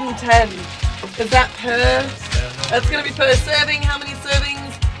 110. Is that per? That's gonna be per serving. How many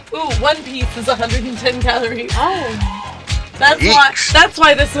servings? Ooh, one piece is 110 calories. oh, That's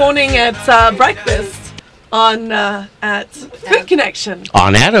why this morning at breakfast on at Food Connection.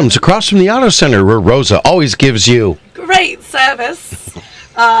 On Adams, across from the Auto Center, where Rosa always gives you. Great service.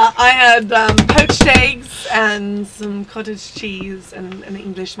 I had poached eggs and some cottage cheese and an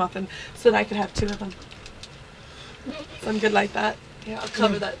English muffin, so that I could have 2 of them. So I'm good like that. Yeah, I'll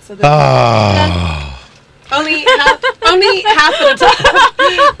cover that so that only half of the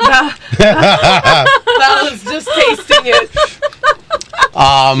time. Val is just tasting it.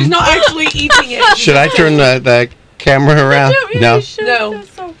 She's not actually eating it. Should I turn the camera around? No. No. That's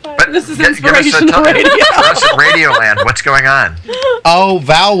so funny. But This is give us a inspirational radio. Us at Radioland. What's going on? Oh,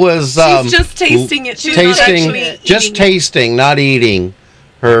 Val was She's just tasting it. She's not tasting, actually just eating it. tasting, not eating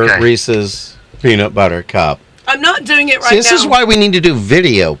her Okay. Reese's peanut butter cup. I'm not doing it right See, this now. is why we need to do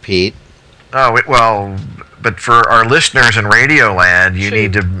video, Pete. Oh, well, but for our listeners in Radioland, you True.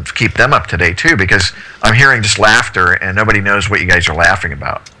 need to keep them up to date too, because I'm hearing just laughter and nobody knows what you guys are laughing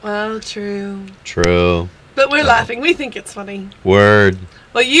about. Well, true. True. But we're laughing. We think it's funny. Word.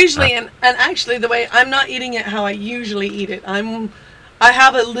 Well, usually, and actually, the way I'm not eating it how I usually eat it. I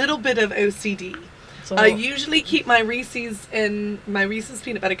have a little bit of OCD. So, I usually keep my Reese's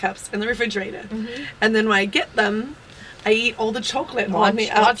peanut butter cups in the refrigerator, and then when I get them, I eat all the chocolate on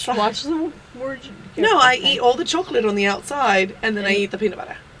the outside. watch the word. No, I eat all the chocolate on the outside, and then I eat the peanut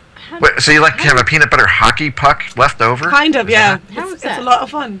butter. Wait, so you like to have a peanut butter hockey puck left over? Kind of, yeah. How is It's that? a lot of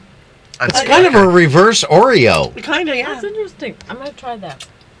fun. It's kind of a reverse Oreo. Kind of, yeah. That's interesting. I'm gonna try that.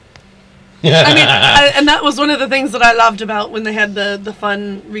 I mean, and that was one of the things that I loved about when they had the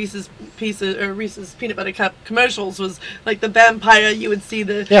fun Reese's Reese's peanut butter cup commercials was like the vampire. You would see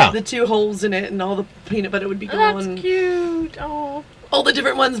the 2 holes in it, and all the peanut butter would be gone. That's cute. Oh, All the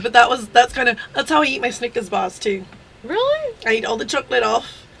different ones, but that's how I eat my Snickers bars too. really? I eat all the chocolate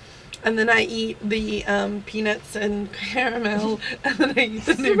off, and then I eat the peanuts and caramel, and then I eat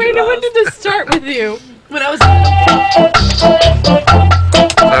the nougat. Serena, when did this start with you? When I was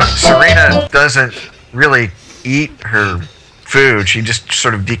Serena doesn't really eat her food. She just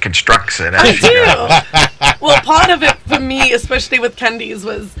sort of deconstructs it. as she goes. well, part of it for me, especially with candies,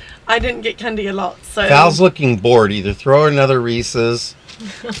 was I didn't get candy a lot. So Val's looking bored. Either throw another Reese's,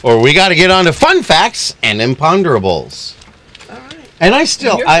 or we got to get on to fun facts and imponderables. all right. And I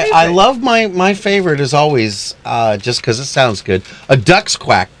still, Your I favorite. love my favorite is always, just because it sounds good. A duck's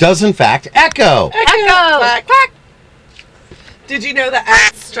quack does in fact echo. Echo! Quack. Quack! Did you know that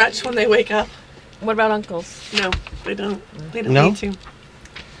ants stretch when they wake up? What about uncles? No, they don't. They don't No? need to.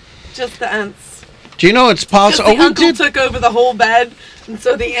 Just the ants. Do you know it's Because possible? the uncle took over the whole bed, and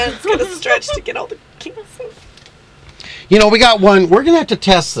so the ants got to stretch to get all the kinks in. You know, we got one. We're gonna have to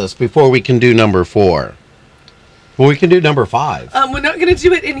test this before we can do number 4. Well, we can do number 5. We're not going to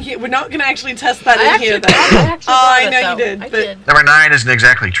do it in here. We're not going to actually test that in here, though. I I know you did, I but- did. Number 9 isn't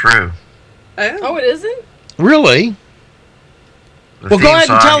exactly true. Oh, it isn't? Really? The Well, go theme ahead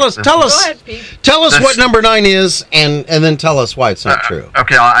and song- tell us. the- Tell Go us. ahead, Pete. Tell us This- what number 9 is, and then tell us why it's not true.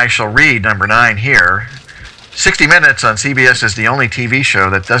 Okay, I shall read number 9 here. 60 Minutes on CBS is the only TV show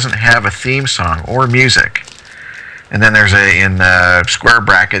that doesn't have a theme song or music. And then there's in square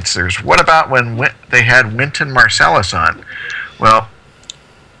brackets, there's what about when they had Wynton Marsalis on? Well,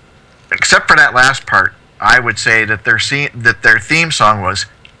 except for that last part, I would say that their theme song was.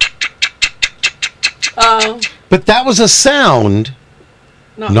 Oh, But that was a sound,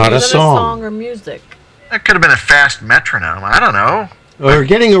 not a Was it song. a song or music? That could have been a fast metronome. I don't know. We're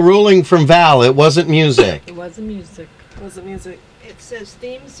getting a ruling from Val. It wasn't music. It wasn't music. was it music? It says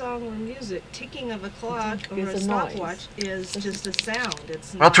theme song or music. Ticking of a clock or Is a a noise. stopwatch is just a sound.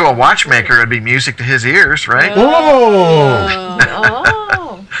 It's Well, not to a watchmaker, it'd be music to his ears, right? Oh!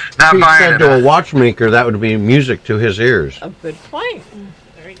 Oh, Not Pete buying said it. to a watchmaker that would be music to his ears. a good point.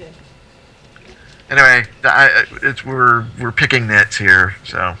 very good. Anyway, we're picking nits here,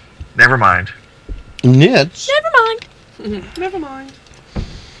 so never mind. Nits? Never mind. Never mind.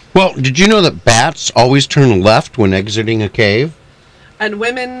 Well, did you know that bats always turn left when exiting a cave? And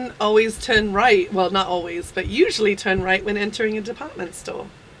women always turn right. Well, not always, but usually turn right when entering a department store.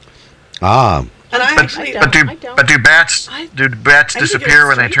 Ah. And I But, actually, don't. do bats I do bats think disappear it's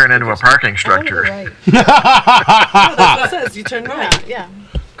when they straight. turn into a parking I wanna structure? go right. that's what it says. You turn right. Yeah.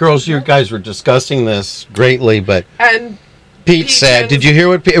 Girls, you guys were discussing this greatly, but And Pete Pete said, turns- did you hear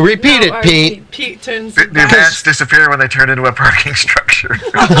what Pete... Repeat No, it, or Pete. Pete turns Do back. bats disappear when they turn into a parking structure?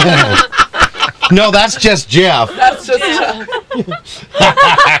 No, that's just Jeff. That's just.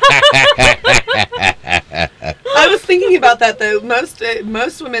 I was thinking about that though.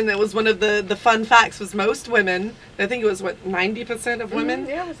 Most women. That was one of the fun facts. Was most women. I think it was 90% of women.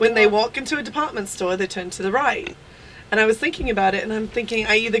 yeah, it was when a they lot. walk into a department store, they turn to the right. And I was thinking about it, and I'm thinking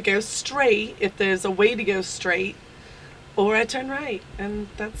I either go straight if there's a way to go straight, or I turn right, and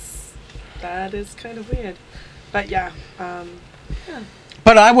that is kind of weird. But yeah. But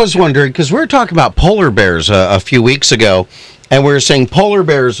But I was wondering, because we were talking about polar bears a few weeks ago, and we were saying polar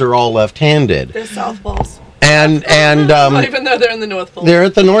bears are all left-handed. They're southpaws. And Not even though they're in the North Pole. they're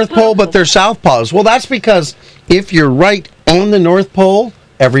at the North Pole, but they're southpaws. Well, that's because if you're right on the North Pole,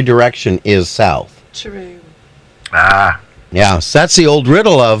 every direction is south. True. Ah. Yeah, so that's the old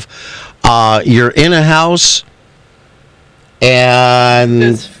riddle of you're in a house and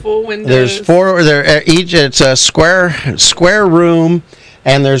There's 4 windows. there's 4 there each it's a square room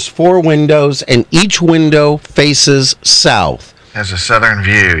and there's 4 windows and each window faces south. Has a southern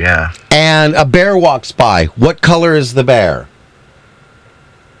view, yeah. And a bear walks by. What color is the bear?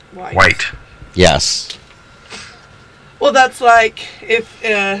 White. Yes. Well, that's like if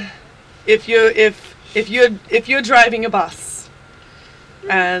you're driving a bus,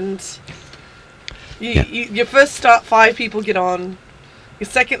 and your first stop 5 people get on, your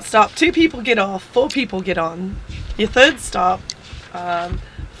second stop 2 people get off, 4 people get on, your third stop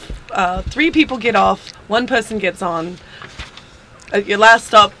 3 people get off, 1 person gets on. At your last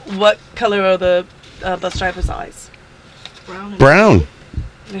stop, what color are the bus driver's eyes? Brown.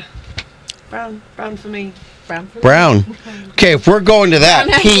 Yeah. Brown for me. Brown. Okay, if we're going to that,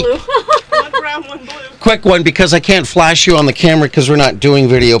 Pete, One brown, one blue. quick one because I can't flash you on the camera because we're not doing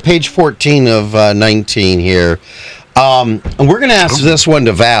video. Page 14 of 19 here. And we're going to ask this one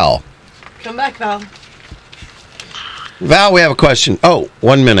to Val. Come back, Val. Val, we have a question. Oh,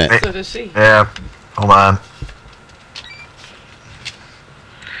 1 minute. So does she. Yeah. Hold on.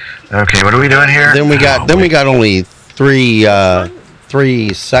 Okay, what are we doing here? Then we got only 3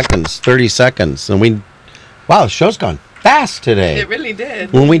 seconds, 30 seconds, and wow, the show's gone fast today. It really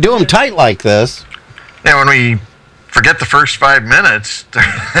did. When we do them tight like this. Yeah, when we forget the first 5 minutes.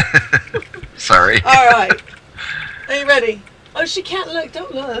 Sorry. All right. Are you ready? Oh, she can't look.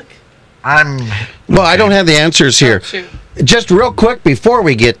 Don't look. Well, I don't have the answers here. Shoot. Just real quick before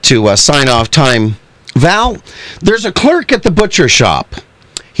we get to sign off time, Val, there's a clerk at the butcher shop.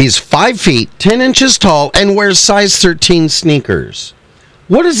 He's 5 feet, 10 inches tall, and wears size 13 sneakers.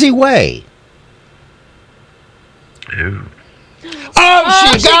 What does he weigh? Ooh.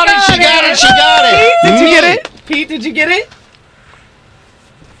 Oh, she got it! Pete, did you get it? Pete, did you get it?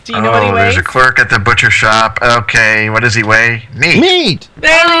 Do you know what he weighs? There's a clerk at the butcher shop. Okay, what does he weigh? Meat.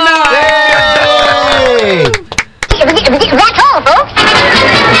 Very nice. Hey! That's all, folks.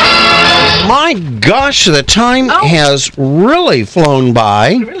 My gosh, the time has really flown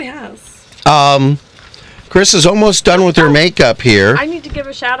by. It really has. Chris is almost done with her makeup here. I need to give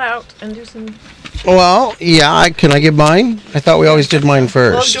a shout out and do some. Well, yeah, can I give mine? I thought we always did mine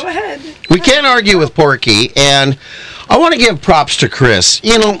first. Well, go ahead. We can't argue with Porky, and I want to give props to Chris.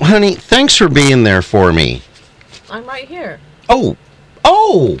 You know, honey, thanks for being there for me. I'm right here. Oh,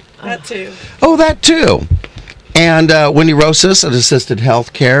 That too. that too. And Wendy Rosas at Assisted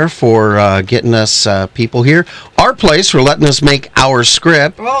Healthcare for getting us people here. Our place for letting us make our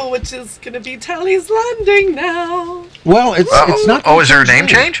script. Oh, which is going to be Tally's Landing now. Well, it's not. Oh, is there a name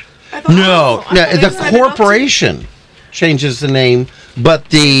change? No, the corporation changes the name, but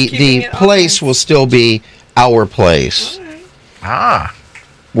the place will still be Our Place. Ah.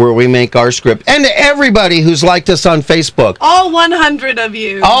 Where we make our script. And to everybody who's liked us on Facebook. All 100 of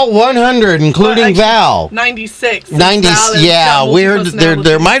you. All 100, including Well, Val. 96. 90. Yeah, we're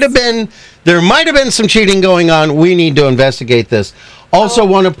there might have been some cheating going on. We need to investigate this. Also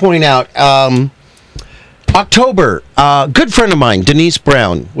want to point out October, good friend of mine, Denise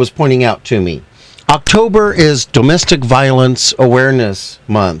Brown, was pointing out to me. October is Domestic Violence Awareness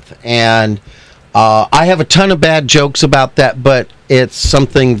Month, and I have a ton of bad jokes about that, but it's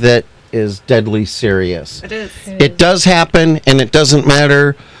something that is deadly serious. It is. It does happen, and it doesn't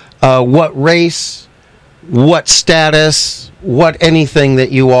matter what race, what status, what anything that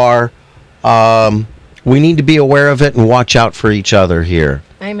you are. We need to be aware of it and watch out for each other here.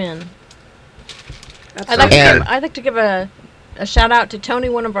 Amen. Absolutely. I'd like to give a shout out to Tony,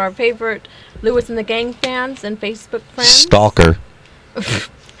 one of our favorite Lewis and the Gang fans and Facebook friends. Stalker.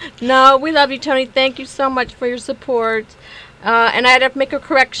 No, we love you, Tony. Thank you so much for your support. And I had to make a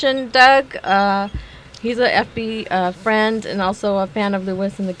correction, Doug. He's a FB friend and also a fan of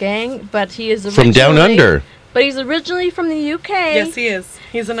Lewis and the Gang, but he is From down under. But he's originally from the UK. Yes, he is.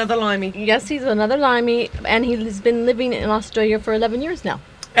 He's another Limey. Yes, he's another Limey, and he's been living in Australia for 11 years now.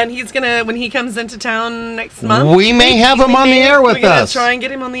 And he's gonna, when he comes into town next month, We may have him on the air with we're gonna us. try and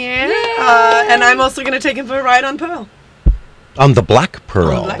get him on the air. And I'm also gonna take him for a ride on Pearl. On the Black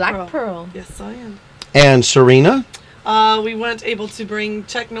Pearl. Black Pearl. Yes, I am. And Serena? We weren't able to bring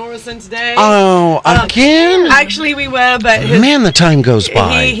Chuck Norris in today. Oh, again? Actually, we were, but Man, the time goes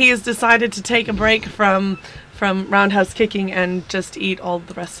by. he has decided to take a break from from Roundhouse Kicking and just eat all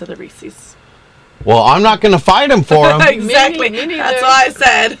the rest of the Reese's. Well, I'm not going to fight him for him. Exactly. Me neither. That's what I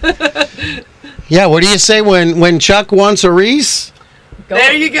said. Yeah, what do you say when Chuck wants a Reese?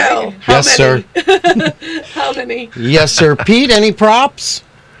 There you go. Yes, sir. How many? Yes, sir. Pete, any props?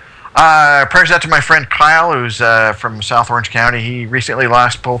 Prayers out to my friend Kyle, who's from South Orange County. He recently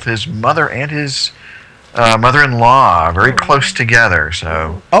lost both his mother and his mother-in-law, very close together.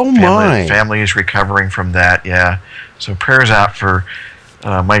 So, my. Family is recovering from that. Yeah. So prayers out for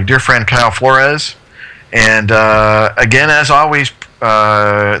my dear friend Kyle Flores. And again, as always,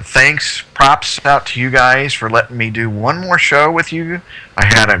 thanks, props out to you guys for letting me do one more show with you. I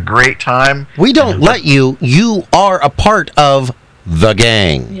had a great time. We don't let you. You are a part of the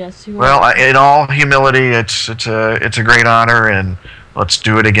gang. Yes, you are. Well, in all humility, it's a great honor, and let's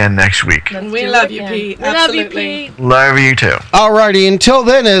do it again next week. And we love you, Pete. We love you, Absolutely. Pete. Love you too. Alrighty, until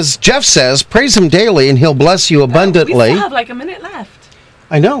then, as Jeff says, praise him daily and he'll bless you We abundantly. still have like a minute left.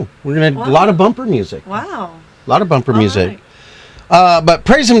 I know. We're going to Wow. a lot of bumper music. Wow. A lot of bumper All music. right. But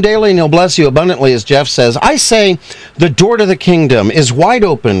praise him daily and he'll bless you abundantly, as Jeff says. I say the door to the kingdom is wide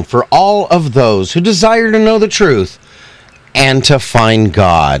open for all of those who desire to know the truth and to find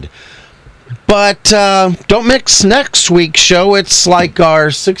God. But don't mix next week's show. It's like our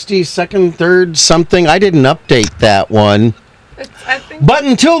 62nd, 3rd something. I didn't update that one. I think But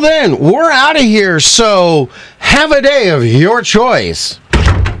until then, we're out of here. So have a day of your choice.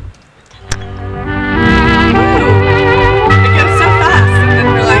 it goes so fast, and then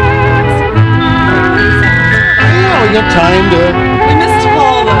we're like, Yeah, we got time to. we missed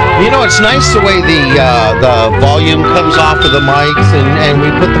Paul though. You know, it's nice the way the volume comes off of the mics, and we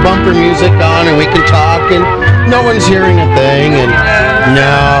put the bumper music on, and we can talk, and no one's hearing a thing. And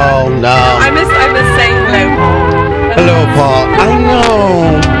no. I miss saying hello, Paul. Hello, Paul. I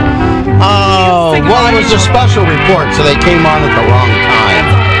know. Oh, well, it was a special report, so they came on at the wrong time.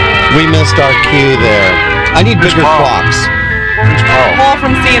 We missed our cue there. I need bigger Paul? clocks. Who's Paul? Paul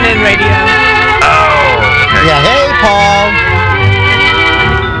from CNN Radio. Oh, okay. Yeah, hey, Paul.